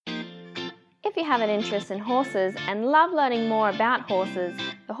If you have an interest in horses and love learning more about horses,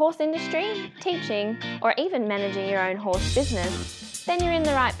 the horse industry, teaching, or even managing your own horse business, then you're in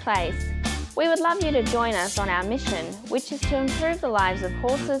the right place. We would love you to join us on our mission, which is to improve the lives of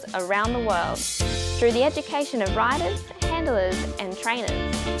horses around the world through the education of riders, handlers, and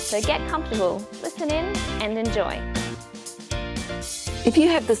trainers. So get comfortable, listen in, and enjoy. If you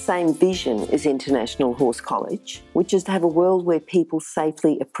have the same vision as International Horse College, which is to have a world where people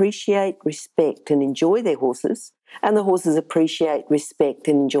safely appreciate, respect and enjoy their horses, and the horses appreciate, respect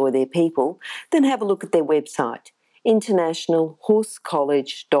and enjoy their people, then have a look at their website,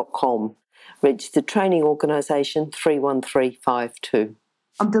 internationalhorsecollege.com, registered training organisation 31352.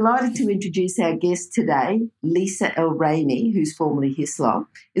 I'm delighted to introduce our guest today. Lisa El-Rehmi, who's formerly Hislop,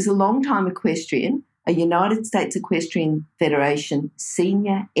 is a long-time equestrian, a United States Equestrian Federation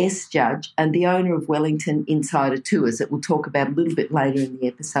senior S judge and the owner of Wellington Insider Tours that we'll talk about a little bit later in the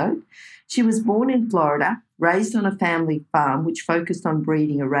episode. She was born in Florida, raised on a family farm which focused on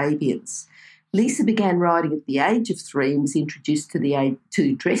breeding Arabians. Lisa began riding at the age of 3 and was introduced to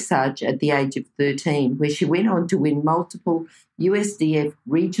dressage at the age of 13, where she went on to win multiple USDF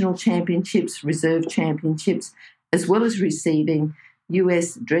regional championships, reserve championships, as well as receiving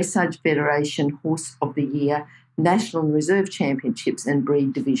US Dressage Federation Horse of the Year, National and Reserve Championships and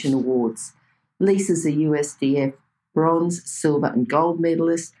Breed Division Awards. Lisa's a USDF bronze, silver and gold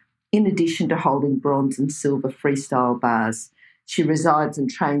medalist, in addition to holding bronze and silver freestyle bars. She resides and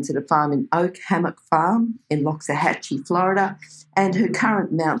trains at a farm in Oak Hammock Farm in Loxahatchee, Florida, and her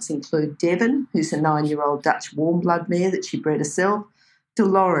current mounts include Devon, who's a 9-year-old Dutch warm blood mare that she bred herself, to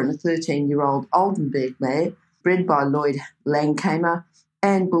Lauren, a 13-year-old Oldenburg mare, bred by Lloyd Langkamer,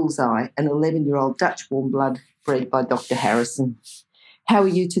 and Bullseye, an 11-year-old Dutch warm blood bred by Dr. Harrison. How are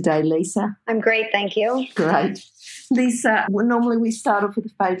you today, Lisa? I'm great, thank you. Great. Lisa, normally we start off with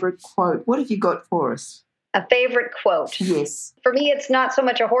a favourite quote. What have you got for us? A favorite quote? Yes. For me, it's not so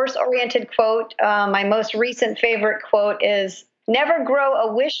much a horse-oriented quote. My most recent favorite quote is, "Never grow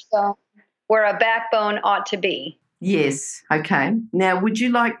a wishbone where a backbone ought to be." Yes. Okay. Now, would you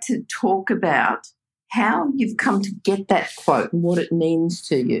like to talk about how you've come to get that quote and what it means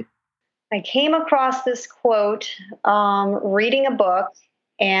to you? I came across this quote reading a book,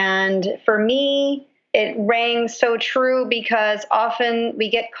 and for me, it rang so true because often we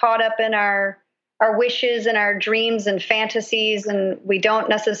get caught up in our wishes and our dreams and fantasies, and we don't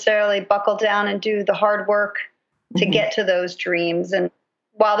necessarily buckle down and do the hard work to get to those dreams. And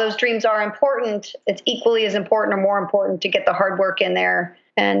while those dreams are important, it's equally as important or more important to get the hard work in there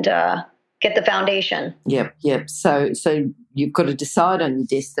and get the foundation. Yep. So you've got to decide on your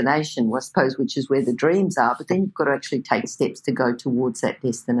destination, I suppose, which is where the dreams are, but then you've got to actually take steps to go towards that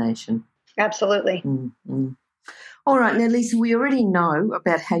destination. Absolutely. Mm-hmm. All right. Now, Lisa, we already know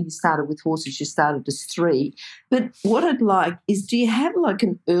about how you started with horses. You started as 3. But what I'd like is, do you have like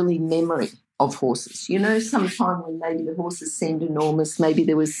an early memory of horses? You know, sometime when maybe the horses seemed enormous, maybe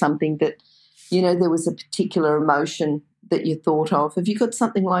there was something that, you know, there was a particular emotion that you thought of. Have you got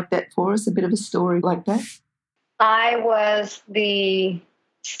something like that for us, a bit of a story like that? I was the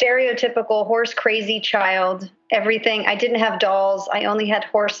stereotypical horse crazy child. Everything. I didn't have dolls. I only had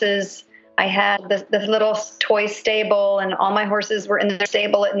horses. I had this little toy stable, and all my horses were in the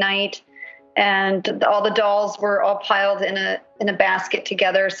stable at night. And all the dolls were all piled in a basket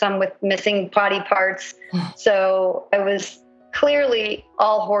together, some with missing body parts. So I was clearly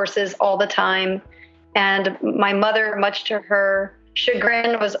all horses all the time. And my mother, much to her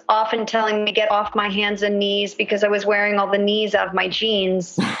chagrin, was often telling me, get off my hands and knees, because I was wearing all the knees out of my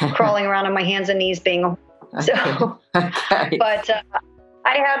jeans, crawling around on my hands and knees being a horse. So, Okay. But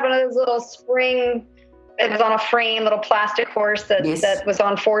I had one of those little spring, it was on a frame, little plastic horse that was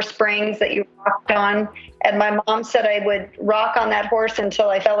on 4 springs that you rocked on. And my mom said I would rock on that horse until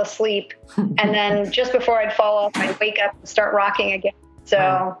I fell asleep. And then just before I'd fall off, I'd wake up and start rocking again.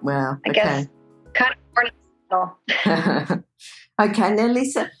 So wow. I guess kind of born. Okay, now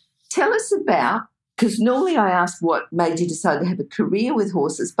Lisa, tell us about, because normally I ask what made you decide to have a career with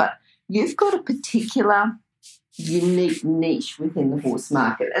horses, but you've got a particular unique niche within the horse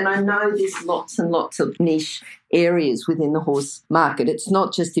market. And I know there's lots and lots of niche areas within the horse market. It's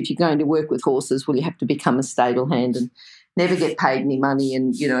not just if you're going to work with horses, well, you have to become a stable hand and never get paid any money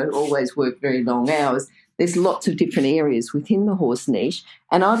and, you know, always work very long hours. There's lots of different areas within the horse niche.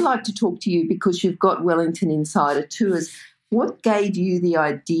 And I'd like to talk to you because you've got Wellington Insider Tours. What gave you the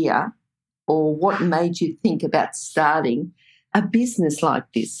idea, or what made you think about starting a business like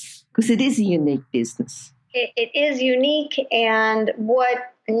this? Because it is a unique business. It is unique, and what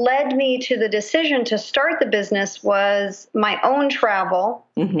led me to the decision to start the business was my own travel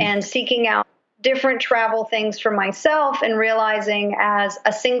and seeking out different travel things for myself and realizing as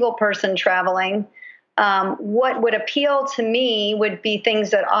a single person traveling, what would appeal to me would be things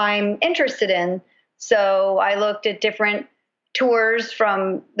that I'm interested in. So I looked at different tours,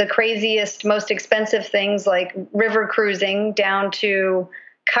 from the craziest, most expensive things like river cruising down to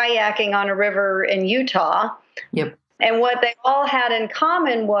kayaking on a river in Utah. Yep. And what they all had in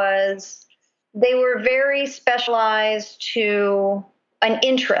common was they were very specialized to an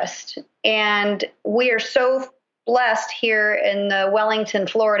interest. And we are so blessed here in the Wellington,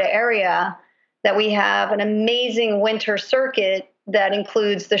 Florida area that we have an amazing winter circuit that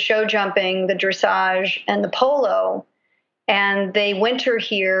includes the show jumping, the dressage, and the polo. And they winter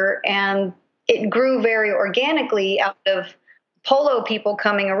here, and it grew very organically out of polo people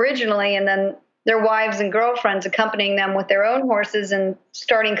coming originally, and then their wives and girlfriends accompanying them with their own horses and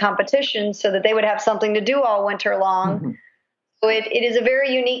starting competitions so that they would have something to do all winter long. Mm-hmm. So it is a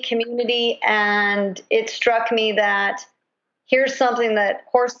very unique community, and it struck me that here's something that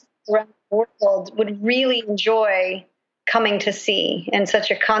horses around the world would really enjoy coming to see in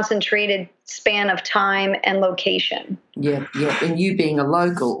such a concentrated span of time and location. Yeah. And you being a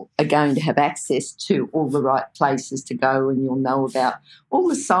local are going to have access to all the right places to go, and you'll know about all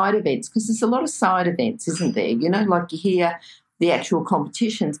the side events, because there's a lot of side events, isn't there? You know, like you hear the actual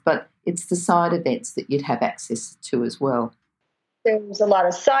competitions, but it's the side events that you'd have access to as well. There's a lot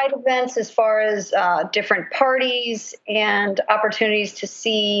of side events as far as different parties and opportunities to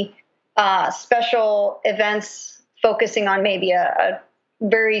see special events focusing on maybe a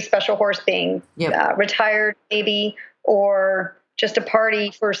very special horse being retired maybe, or just a party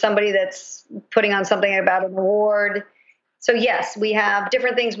for somebody that's putting on something about an award. So yes, we have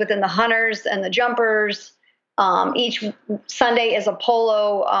different things within the hunters and the jumpers. Each Sunday is a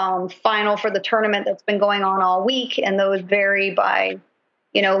polo final for the tournament that's been going on all week, and those vary by,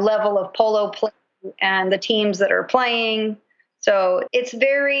 level of polo play and the teams that are playing. So it's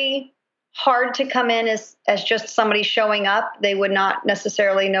very hard to come in as just somebody showing up. They would not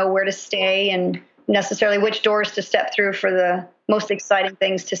necessarily know where to stay and necessarily which doors to step through for the most exciting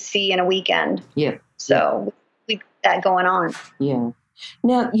things to see in a weekend. Yeah. So we got that going on. Yeah.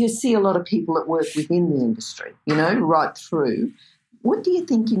 Now, you see a lot of people that work within the industry, right through. What do you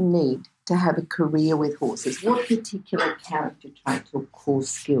think you need to have a career with horses? What particular character traits or core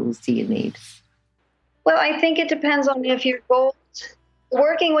skills do you need? Well, I think it depends on if your goals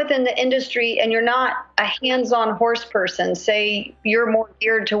working within the industry and you're not a hands-on horse person. Say you're more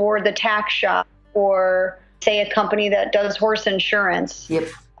geared toward the tack shop, or say a company that does horse insurance. Yep.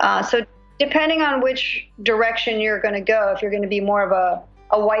 So depending on which direction you're going to go, if you're going to be more of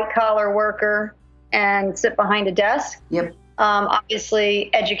a white-collar worker and sit behind a desk, yep. Obviously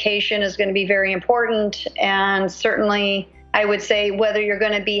education is going to be very important. And certainly I would say whether you're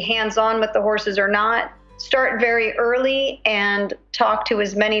going to be hands-on with the horses or not, start very early and talk to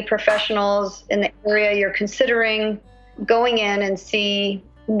as many professionals in the area you're considering going in and see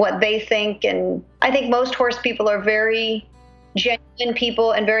what they think. And I think most horse people are very genuine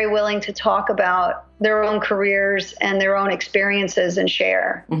people and very willing to talk about their own careers and their own experiences and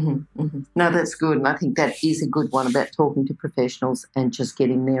share. Mm-hmm, mm-hmm. No, that's good. And I think that is a good one about talking to professionals and just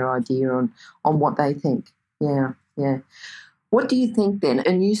getting their idea on what they think. Yeah. What do you think then?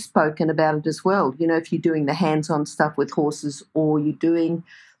 And you've spoken about it as well. If you're doing the hands-on stuff with horses, or you're doing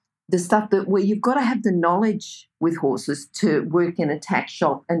the stuff where you've got to have the knowledge with horses to work in a tack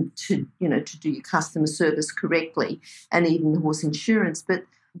shop and to do your customer service correctly, and even the horse insurance. But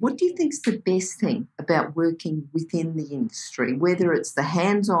what do you think is the best thing about working within the industry, whether it's the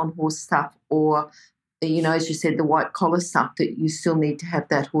hands-on horse stuff or, as you said, the white-collar stuff that you still need to have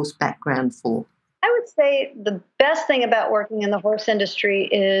that horse background for? I would say the best thing about working in the horse industry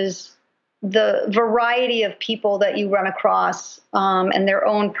is the variety of people that you run across, and their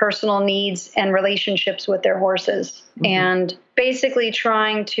own personal needs and relationships with their horses. Mm-hmm. And basically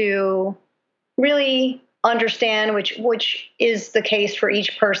trying to really understand which is the case for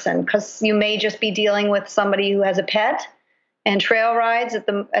each person, because you may just be dealing with somebody who has a pet and trail rides at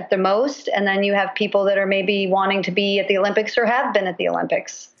the most, and then you have people that are maybe wanting to be at the Olympics or have been at the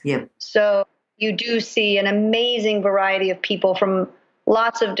Olympics. Yep. So you do see an amazing variety of people from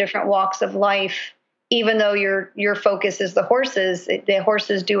lots of different walks of life. Even though your focus is the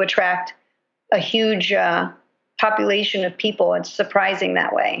horses do attract a huge population of people. It's surprising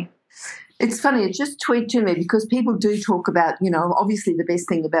that way. It's funny, it just tweaked to me, because people do talk about, obviously the best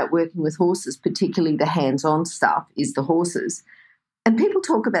thing about working with horses, particularly the hands-on stuff, is the horses. And people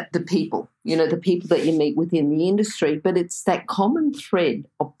talk about the people, the people that you meet within the industry, but it's that common thread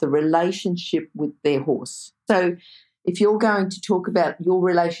of the relationship with their horse. So, if you're going to talk about your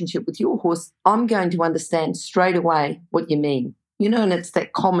relationship with your horse, I'm going to understand straight away what you mean. You know, and it's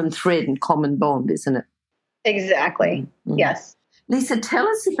that common thread and common bond, isn't it? Exactly. Mm-hmm. Yes. Lisa, tell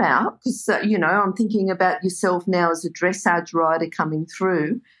us about, because, I'm thinking about yourself now as a dressage rider coming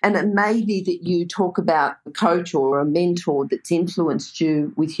through, and it may be that you talk about a coach or a mentor that's influenced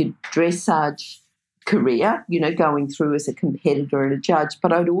you with your dressage career, going through as a competitor and a judge,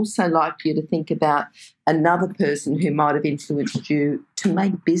 but I'd also like you to think about another person who might have influenced you to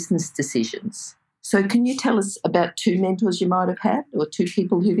make business decisions. So can you tell us about 2 mentors you might have had, or 2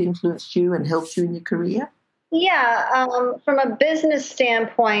 people who've influenced you and helped you in your career? Yeah, from a business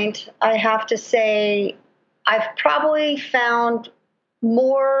standpoint, I have to say I've probably found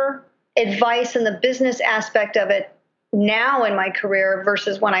more advice in the business aspect of it now in my career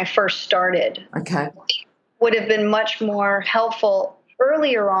versus when I first started. Okay. It would have been much more helpful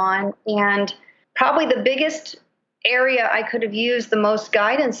earlier on, and probably the biggest area I could have used the most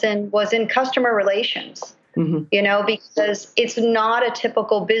guidance in was in customer relations. Mm-hmm. Because it's not a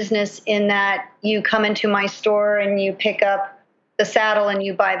typical business in that you come into my store and you pick up the saddle and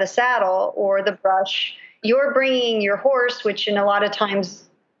you buy the saddle or the brush. You're bringing your horse, which in a lot of times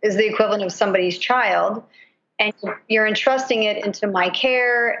is the equivalent of somebody's child, and you're entrusting it into my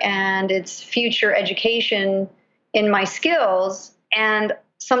care and its future education in my skills. And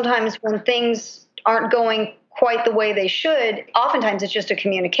sometimes when things aren't going quite the way they should, oftentimes it's just a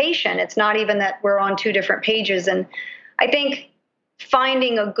communication. It's not even that we're on 2 different pages. And I think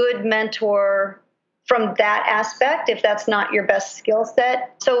finding a good mentor from that aspect, if that's not your best skill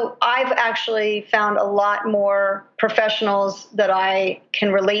set. So I've actually found a lot more professionals that I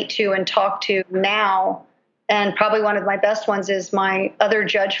can relate to and talk to now. And probably one of my best ones is my other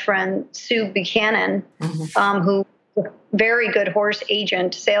judge friend, Sue Buchanan, who very good horse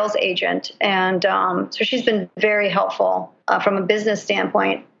agent, sales agent. And so she's been very helpful from a business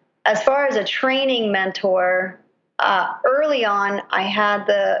standpoint. As far as a training mentor, early on, I had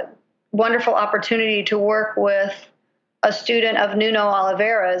the wonderful opportunity to work with a student of Nuno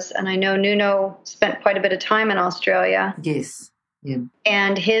Oliveira's. And I know Nuno spent quite a bit of time in Australia. Yes. Yeah.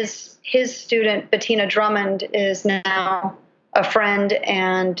 And his student, Bettina Drummond, is now a friend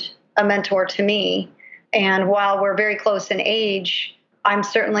and a mentor to me. And while we're very close in age, I'm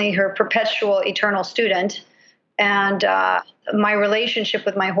certainly her perpetual eternal student. And my relationship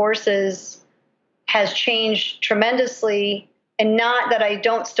with my horses has changed tremendously. And not that I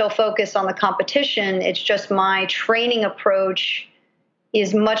don't still focus on the competition, it's just my training approach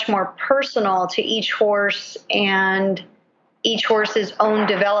is much more personal to each horse and each horse's own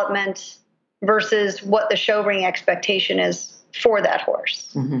development versus what the show ring expectation is for that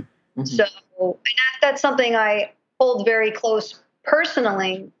horse. Mm-hmm. Mm-hmm. So that's something I hold very close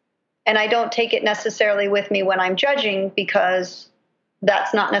personally, and I don't take it necessarily with me when I'm judging because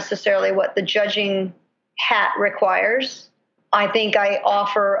that's not necessarily what the judging hat requires. I think I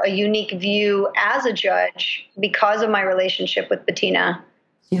offer a unique view as a judge because of my relationship with Bettina.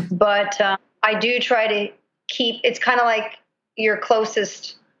 Yeah. But I do try to keep, it's kind of like your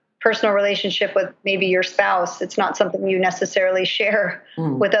closest personal relationship with maybe your spouse. It's not something you necessarily share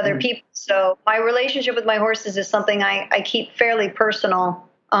with other people. So my relationship with my horses is something I keep fairly personal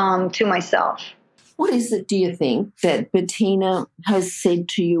to myself. What is it, do you think, that Bettina has said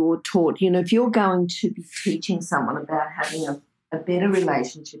to you or taught? If you're going to be teaching someone about having a better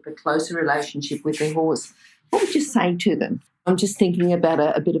relationship, a closer relationship with their horse, what would you say to them? I'm just thinking about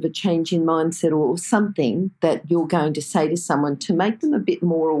a bit of a change in mindset or something that you're going to say to someone to make them a bit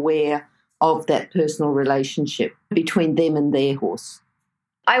more aware of that personal relationship between them and their horse.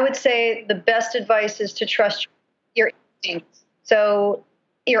 I would say the best advice is to trust your instincts. So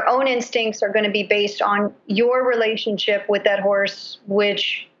your own instincts are going to be based on your relationship with that horse,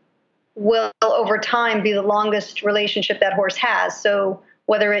 which will over time be the longest relationship that horse has. So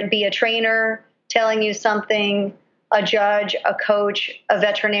whether it be a trainer telling you something, a judge, a coach, a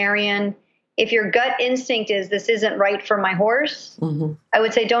veterinarian, if your gut instinct is this isn't right for my horse, I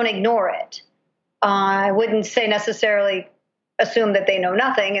would say don't ignore it. I wouldn't say necessarily assume that they know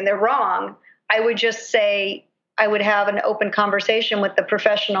nothing and they're wrong. I would just say I would have an open conversation with the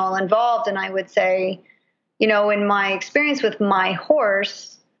professional involved, and I would say, in my experience with my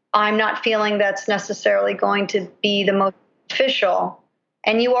horse, I'm not feeling that's necessarily going to be the most beneficial.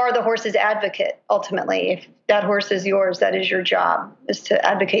 And you are the horse's advocate, ultimately. If that horse is yours, that is your job, is to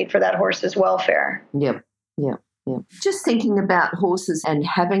advocate for that horse's welfare. Yep. Just thinking about horses and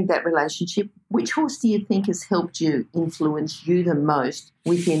having that relationship, which horse do you think has helped you, influence you the most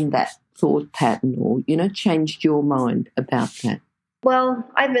within that thought pattern or, changed your mind about that? Well,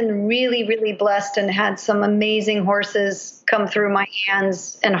 I've been really, really blessed and had some amazing horses come through my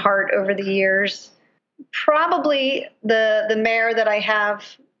hands and heart over the years. Probably the mare that I have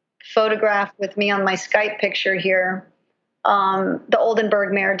photographed with me on my Skype picture here, the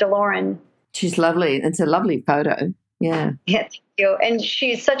Oldenburg mare, DeLorean. She's lovely. It's a lovely photo. Yeah. Yeah, thank you. And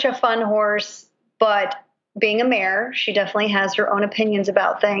she's such a fun horse, but being a mare, she definitely has her own opinions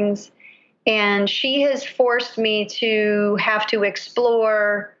about things. And she has forced me to have to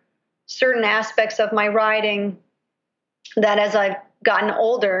explore certain aspects of my riding that as I've gotten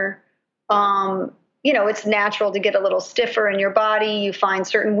older, it's natural to get a little stiffer in your body. You find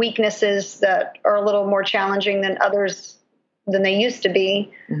certain weaknesses that are a little more challenging than others than they used to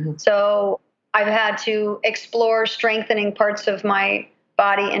be. Mm-hmm. So I've had to explore strengthening parts of my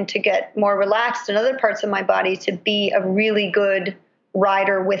body and to get more relaxed in other parts of my body to be a really good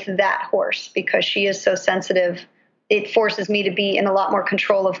rider with that horse because she is so sensitive. It forces me to be in a lot more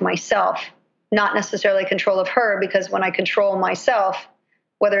control of myself, not necessarily control of her, because when I control myself,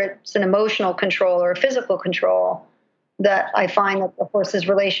 whether it's an emotional control or a physical control, that I find that the horse's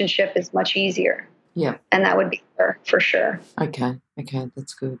relationship is much easier. Yeah. And that would be her for sure. Okay,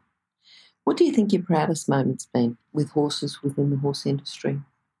 that's good. What do you think your proudest moment's been with horses within the horse industry?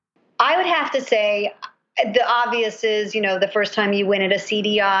 I would have to say the obvious is, the first time you win at a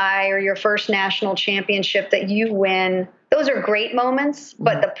CDI or your first national championship that you win. Those are great moments,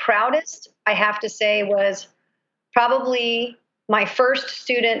 but the proudest, I have to say, was probably my first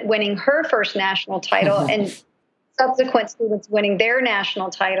student winning her first national title and subsequent students winning their national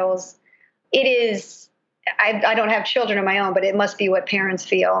titles. It is, I don't have children of my own, but it must be what parents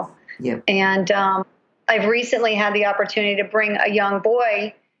feel. Yep. And I've recently had the opportunity to bring a young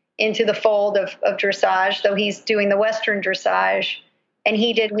boy into the fold of dressage, though he's doing the Western dressage. And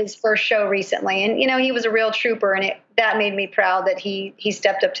he did his first show recently. And, he was a real trooper, and that made me proud that he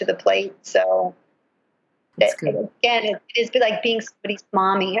stepped up to the plate. So, again, it is like being somebody's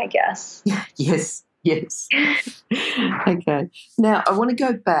mommy, I guess. Yes. Okay. Now, I want to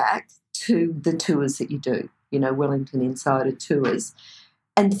go back to the tours that you do, Wellington Insider Tours,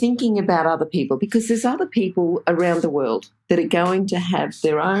 and thinking about other people, because there's other people around the world that are going to have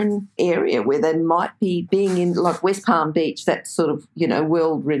their own area where they might be being in, like West Palm Beach, that's sort of,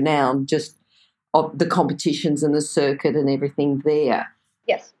 world renowned, just of the competitions and the circuit and everything there.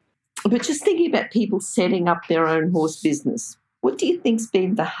 Yes. But just thinking about people setting up their own horse business, what do you think's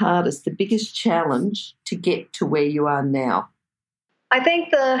been the hardest, the biggest challenge to get to where you are now? I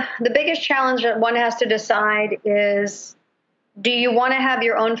think the biggest challenge that one has to decide is, do you want to have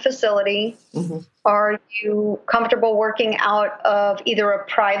your own facility? Mm-hmm. Are you comfortable working out of either a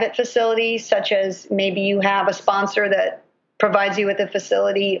private facility, such as maybe you have a sponsor that provides you with a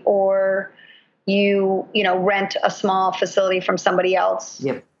facility, or you rent a small facility from somebody else?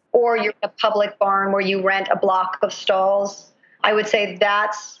 Yep. Or you're in a public barn where you rent a block of stalls? I would say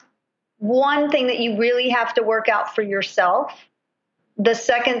that's one thing that you really have to work out for yourself. The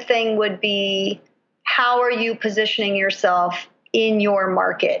second thing would be, how are you positioning yourself in your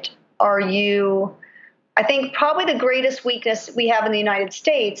market? I think probably the greatest weakness we have in the United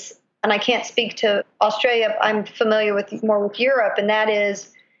States, and I can't speak to Australia, I'm familiar more with Europe, and that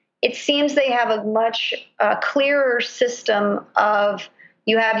is, it seems they have a much clearer system of,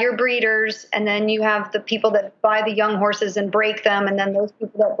 you have your breeders, and then you have the people that buy the young horses and break them, and then those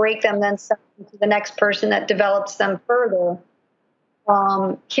people that break them then sell them to the next person that develops them further.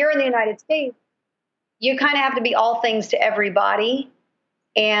 Here in the United States, you kind of have to be all things to everybody,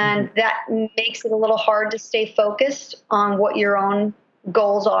 and that makes it a little hard to stay focused on what your own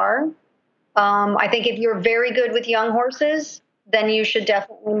goals are. I think if you're very good with young horses, then you should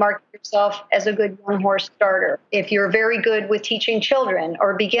definitely market yourself as a good young horse starter. If you're very good with teaching children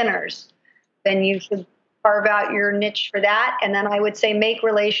or beginners, then you should carve out your niche for that. And then I would say make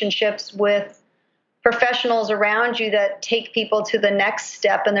relationships with professionals around you that take people to the next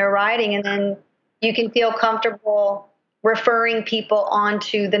step in their riding, and then you can feel comfortable referring people on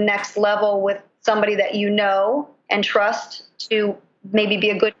to the next level with somebody that you know and trust to maybe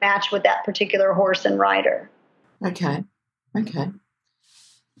be a good match with that particular horse and rider. Okay.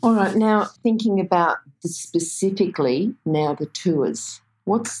 All right. Now, thinking about specifically now the tours,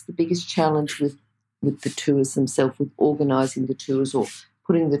 what's the biggest challenge with the tours themselves, with organising the tours or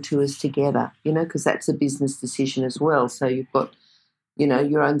putting the tours together, because that's a business decision as well. So you've got,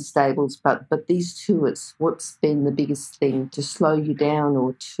 your own stables, but these tours, what's been the biggest thing to slow you down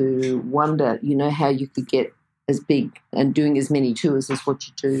or to wonder, how you could get as big and doing as many tours as what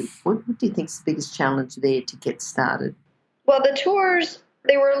you do? What do you think is the biggest challenge there to get started? Well, the tours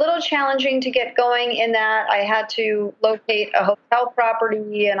They were a little challenging to get going in that I had to locate a hotel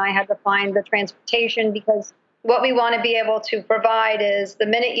property and I had to find the transportation, because what we want to be able to provide is the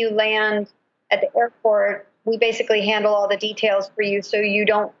minute you land at the airport, we basically handle all the details for you so you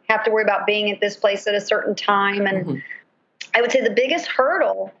don't have to worry about being at this place at a certain time. And I would say the biggest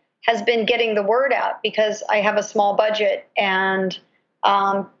hurdle has been getting the word out, because I have a small budget, and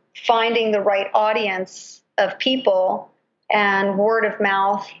finding the right audience of people and word of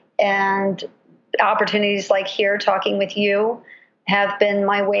mouth and opportunities like here talking with you have been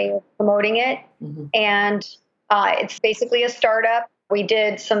my way of promoting it. And it's basically a startup. We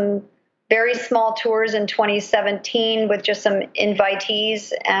did some very small tours in 2017 with just some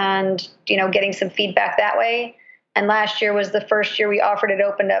invitees and, getting some feedback that way. And last year was the first year we offered it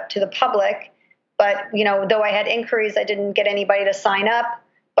opened up to the public. But, though I had inquiries, I didn't get anybody to sign up.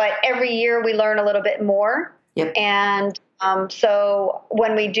 But every year we learn a little bit more. Yep. And so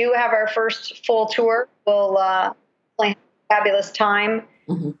when we do have our first full tour, we'll have a fabulous time.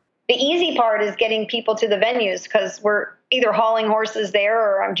 The easy part is getting people to the venues, because we're either hauling horses there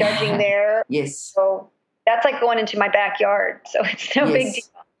or I'm judging there. Yes. So that's like going into my backyard. So it's no big deal.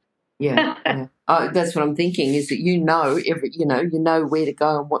 Yeah. That's what I'm thinking, is that you know where to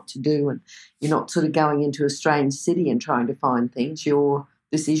go and what to do, and you're not sort of going into a strange city and trying to find things.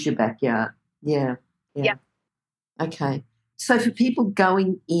 This is your backyard. Yeah. Okay. So for people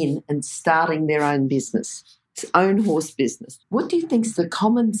going in and starting their own business, own horse business, what do you think is the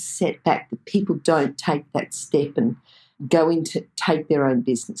common setback that people don't take that step and go into take their own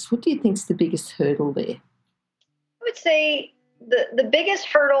business? What do you think is the biggest hurdle there? I would say the biggest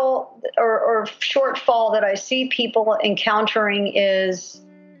hurdle or shortfall that I see people encountering is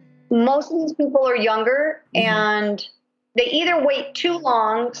most of these people are younger and they either wait too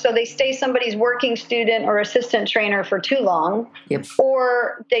long, so they stay somebody's working student or assistant trainer for too long,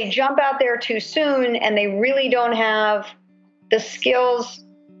 or they jump out there too soon and they really don't have the skills.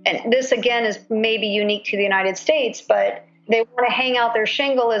 And this, again, is maybe unique to the United States, but they want to hang out their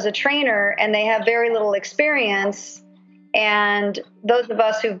shingle as a trainer and they have very little experience. And those of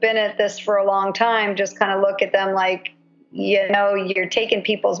us who've been at this for a long time just kind of look at them like, you're taking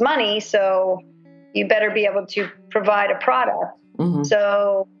people's money, so you better be able to provide a product.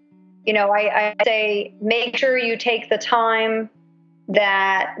 So, I say make sure you take the time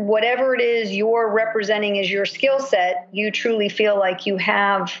that whatever it is you're representing as your skill set, you truly feel like you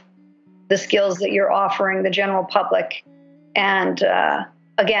have the skills that you're offering the general public. And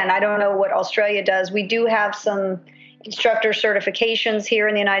again, I don't know what Australia does. We do have some instructor certifications here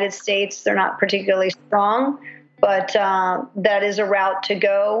in the United States. They're not particularly strong, but that is a route to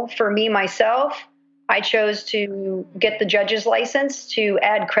go. For me, myself, I chose to get the judge's license to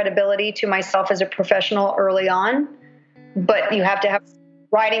add credibility to myself as a professional early on. But you have to have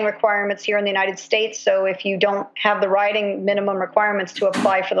riding requirements here in the United States. So if you don't have the riding minimum requirements to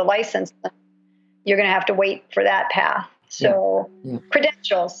apply for the license, you're going to have to wait for that path. So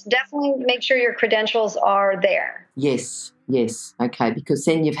credentials, definitely make sure your credentials are there. Yes. Okay, because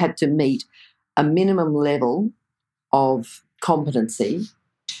then you've had to meet a minimum level of competency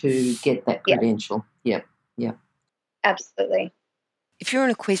to get that credential. Yep. Absolutely. If you're an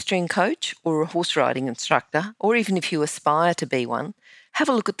equestrian coach or a horse riding instructor, or even if you aspire to be one, have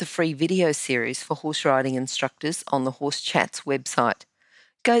a look at the free video series for horse riding instructors on the Horse Chats website.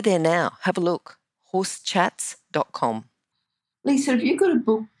 Go there now, have a look, horsechats.com. Lisa, have you got a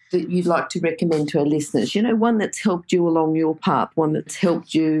book that you'd like to recommend to our listeners? One that's helped you along your path, one that's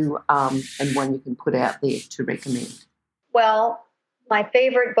helped you and one you can put out there to recommend? Well, my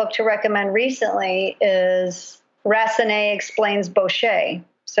favorite book to recommend recently is Racenet Explains Bochet.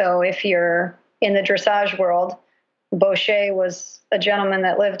 So if you're in the dressage world, Bochet was a gentleman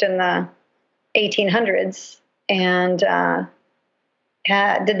that lived in the 1800s and did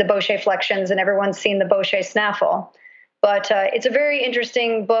the Bochet flexions, and everyone's seen the Bochet snaffle. But it's a very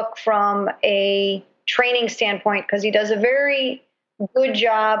interesting book from a training standpoint, because he does a very good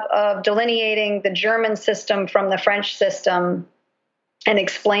job of delineating the German system from the French system and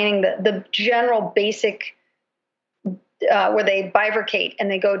explaining the general basic where they bifurcate and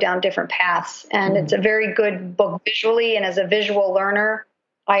they go down different paths. And it's a very good book visually, and as a visual learner,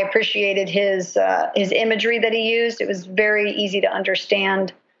 I appreciated his imagery that he used. It was very easy to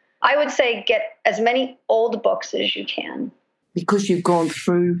understand. I would say get as many old books as you can. Because you've gone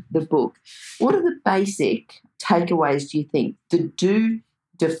through the book, what are the basic takeaways, do you think, that do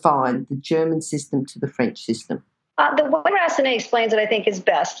define the German system to the French system? The way Racenet explains it, I think, is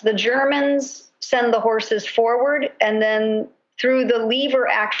best. The Germans send the horses forward and then through the lever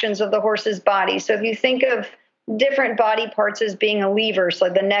actions of the horse's body. So if you think of different body parts as being a lever. So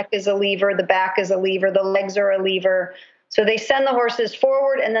the neck is a lever, the back is a lever, the legs are a lever. So they send the horses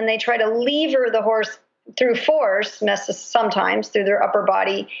forward, and then they try to lever the horse through force, sometimes through their upper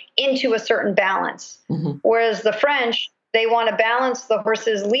body, into a certain balance. Mm-hmm. Whereas the French, they want to balance the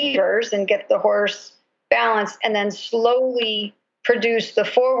horse's levers and get the horse balanced, and then slowly produce the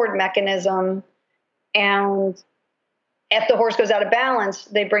forward mechanism. And if the horse goes out of balance,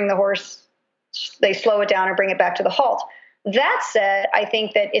 they slow it down or bring it back to the halt. That said, I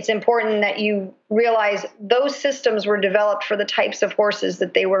think that it's important that you realize those systems were developed for the types of horses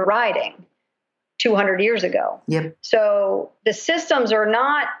that they were riding 200 years ago. Yep. So the systems are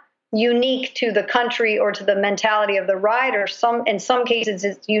not unique to the country or to the mentality of the rider. In some cases,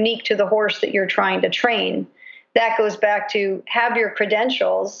 it's unique to the horse that you're trying to train. That goes back to have your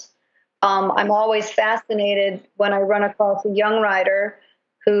credentials. I'm always fascinated when I run across a young rider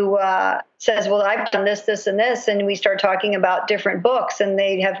who says, well, I've done this, this, and this, and we start talking about different books, and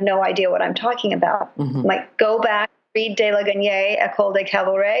they have no idea what I'm talking about. Mm-hmm. Like, go back, read De La Gagne, École de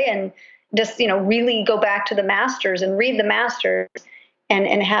Cavalerie, and just, really go back to the masters and read the masters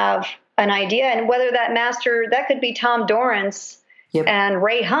and have an idea. And whether that master, that could be Tom Dorrance and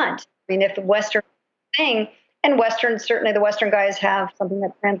Ray Hunt. I mean, if the Western thing, and Western, certainly the Western guys have something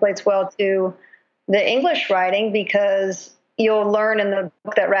that translates well to the English writing, because you'll learn in the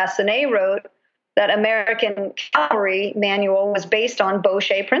book that Rassenay wrote that American cavalry manual was based on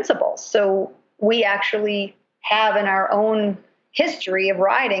Bochet principles. So we actually have in our own history of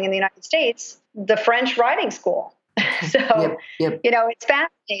riding in the United States, the French riding school. So, it's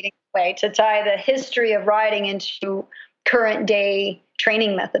fascinating way to tie the history of riding into current day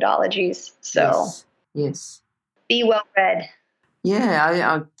training methodologies. So yes. Be well read.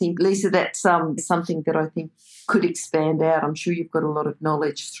 Yeah, I think, Lisa, that's something that I think could expand out. I'm sure you've got a lot of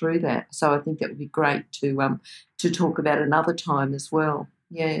knowledge through that. So I think that would be great to talk about another time as well.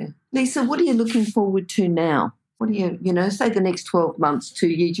 Yeah. Lisa, what are you looking forward to now? What do you, say the next 12 months, 2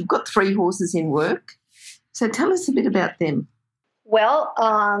 years? You've got 3 horses in work. So tell us a bit about them. Well,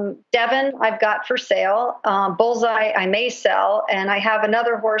 Devon I've got for sale. Bullseye I may sell. And I have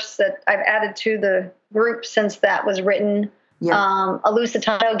another horse that I've added to the group since that was written. Yep. A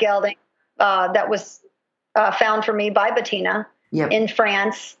Lusitano gelding that was found for me by Bettina in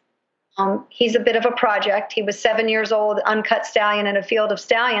France. He's a bit of a project. He was 7 years old, uncut stallion in a field of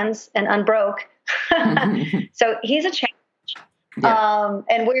stallions and unbroke. So he's a change. Yeah.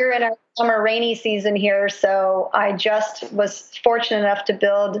 And we're in our summer rainy season here. So I just was fortunate enough to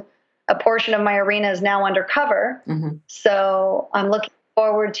build a portion of my arena is now under cover. Mm-hmm. So I'm looking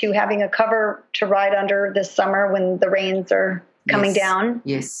forward to having a cover to ride under this summer when the rains are coming down.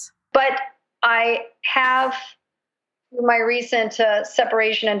 Yes. But I have, through my recent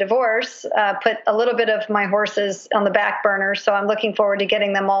separation and divorce, put a little bit of my horses on the back burner. So I'm looking forward to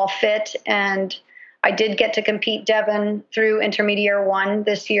getting them all fit. And I did get to compete Devon through Intermediate 1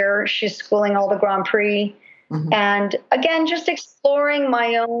 this year. She's schooling all the Grand Prix. Mm-hmm. And again, just exploring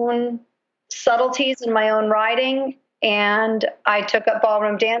my own subtleties in my own riding. And I took up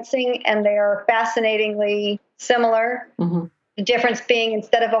ballroom dancing, and they are fascinatingly similar. Mm-hmm. The difference being,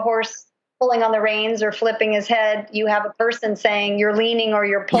 instead of a horse pulling on the reins or flipping his head, you have a person saying you're leaning or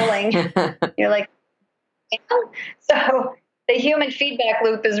you're pulling. You're like, so the human feedback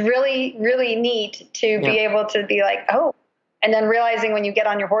loop is really, really neat to be able to be like, oh, and then realizing when you get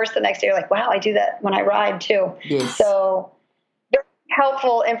on your horse the next day, you're like, wow, I do that when I ride too. Yes. So very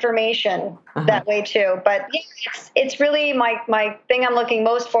helpful information that way too. But it's really my thing I'm looking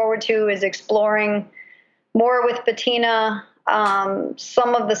most forward to is exploring more with Bettina,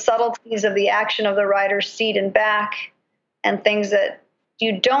 some of the subtleties of the action of the rider's seat and back, and things that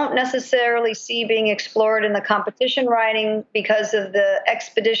you don't necessarily see being explored in the competition riding because of the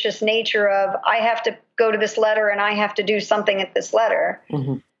expeditious nature of, I have to go to this letter and I have to do something at this letter.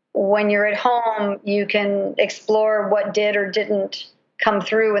 Mm-hmm. When you're at home, you can explore what did or didn't come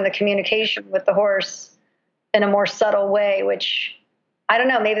through in the communication with the horse in a more subtle way, which, I don't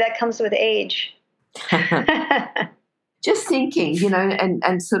know, maybe that comes with age. Just thinking,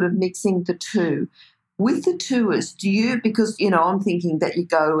 and sort of mixing the two. With the tours, because, I'm thinking that you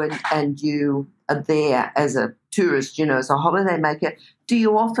go and you are there as a tourist, as a holiday maker, do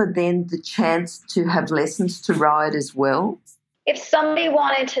you offer then the chance to have lessons to ride as well? If somebody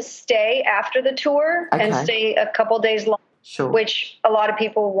wanted to stay after the tour and stay a couple days long, which a lot of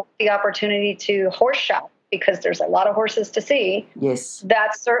people want the opportunity to horse shop because there's a lot of horses to see. Yes.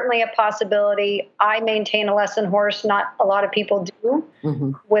 That's certainly a possibility. I maintain a lesson horse. Not a lot of people do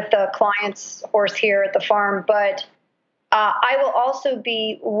with the client's horse here at the farm. But I will also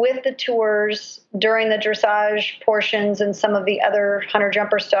be with the tours during the dressage portions and some of the other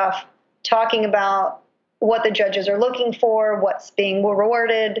hunter-jumper stuff, talking about what the judges are looking for, what's being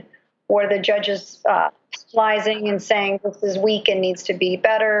rewarded, what are the judges analyzing and saying this is weak and needs to be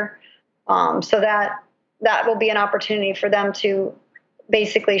better. So that will be an opportunity for them to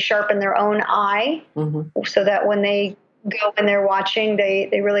basically sharpen their own eye, so that when they go and they're watching,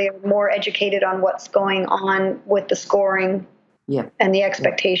 they really are more educated on what's going on with the scoring and the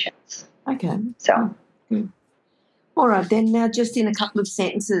expectations. Okay. So. Good. All right, then now just in a couple of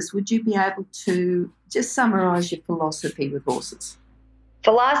sentences, would you be able to just summarise your philosophy with horses?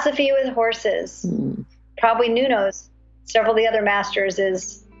 Philosophy with horses. Probably Nuno's, several of the other masters,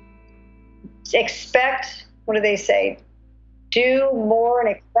 is expect, what do they say? Do more and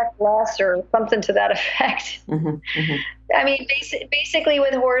expect less, or something to that effect. I mean, basically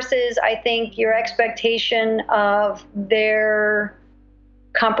with horses, I think your expectation of their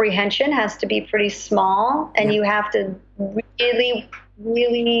comprehension has to be pretty small, and you have to really,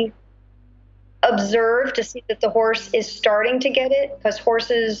 really observe to see that the horse is starting to get it, because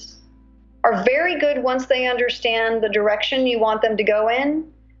horses are very good once they understand the direction you want them to go in.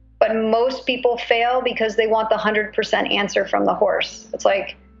 But most people fail because they want the 100% answer from the horse. It's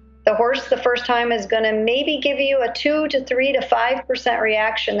like the horse the first time is going to maybe give you a 2 to 3 to 5%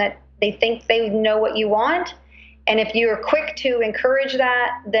 reaction that they think they know what you want. And if you're quick to encourage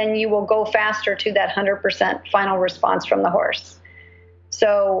that, then you will go faster to that 100% final response from the horse.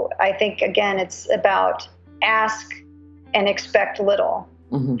 So I think, again, it's about ask and expect little,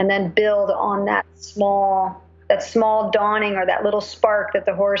 and then build on that small dawning, or that little spark that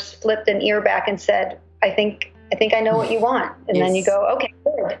the horse flipped an ear back and said, I think I know what you want. And then you go, okay,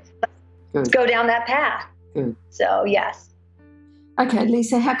 good. Let's go down that path. Good. So, yes. Okay,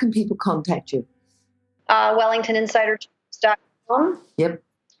 Lisa, how can people contact you? WellingtonInsiderTips.com. Yep.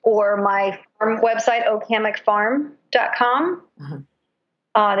 Or my farm website, oakhammockfarm.com.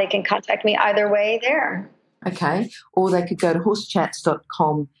 They can contact me either way there. Okay. Or they could go to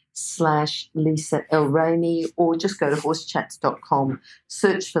horsechats.com/Lisa L. Rainey, or just go to horsechats.com,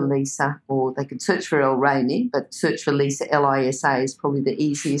 search for Lisa, or they could search for L. Rainey, but search for Lisa, Lisa is probably the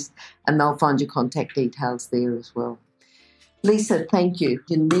easiest, and they'll find your contact details there as well. Lisa, thank you.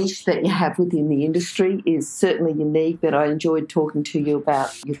 The niche that you have within the industry is certainly unique, but I enjoyed talking to you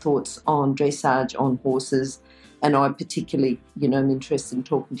about your thoughts on dressage, on horses, and I particularly, am interested in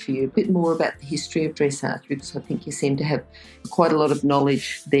talking to you a bit more about the history of dressage, because I think you seem to have quite a lot of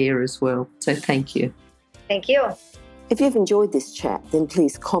knowledge there as well. So thank you. Thank you. If you've enjoyed this chat, then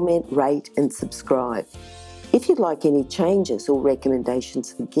please comment, rate and subscribe. If you'd like any changes or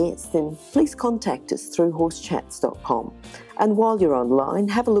recommendations for guests, then please contact us through horsechats.com. And while you're online,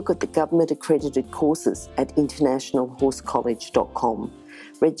 have a look at the government-accredited courses at internationalhorsecollege.com.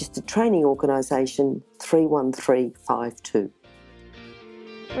 Registered Training Organisation 31352.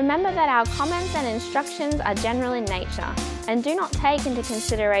 Remember that our comments and instructions are general in nature and do not take into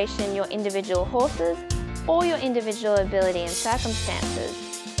consideration your individual horses or your individual ability and circumstances.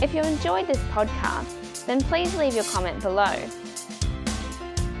 If you enjoyed this podcast, then please leave your comment below.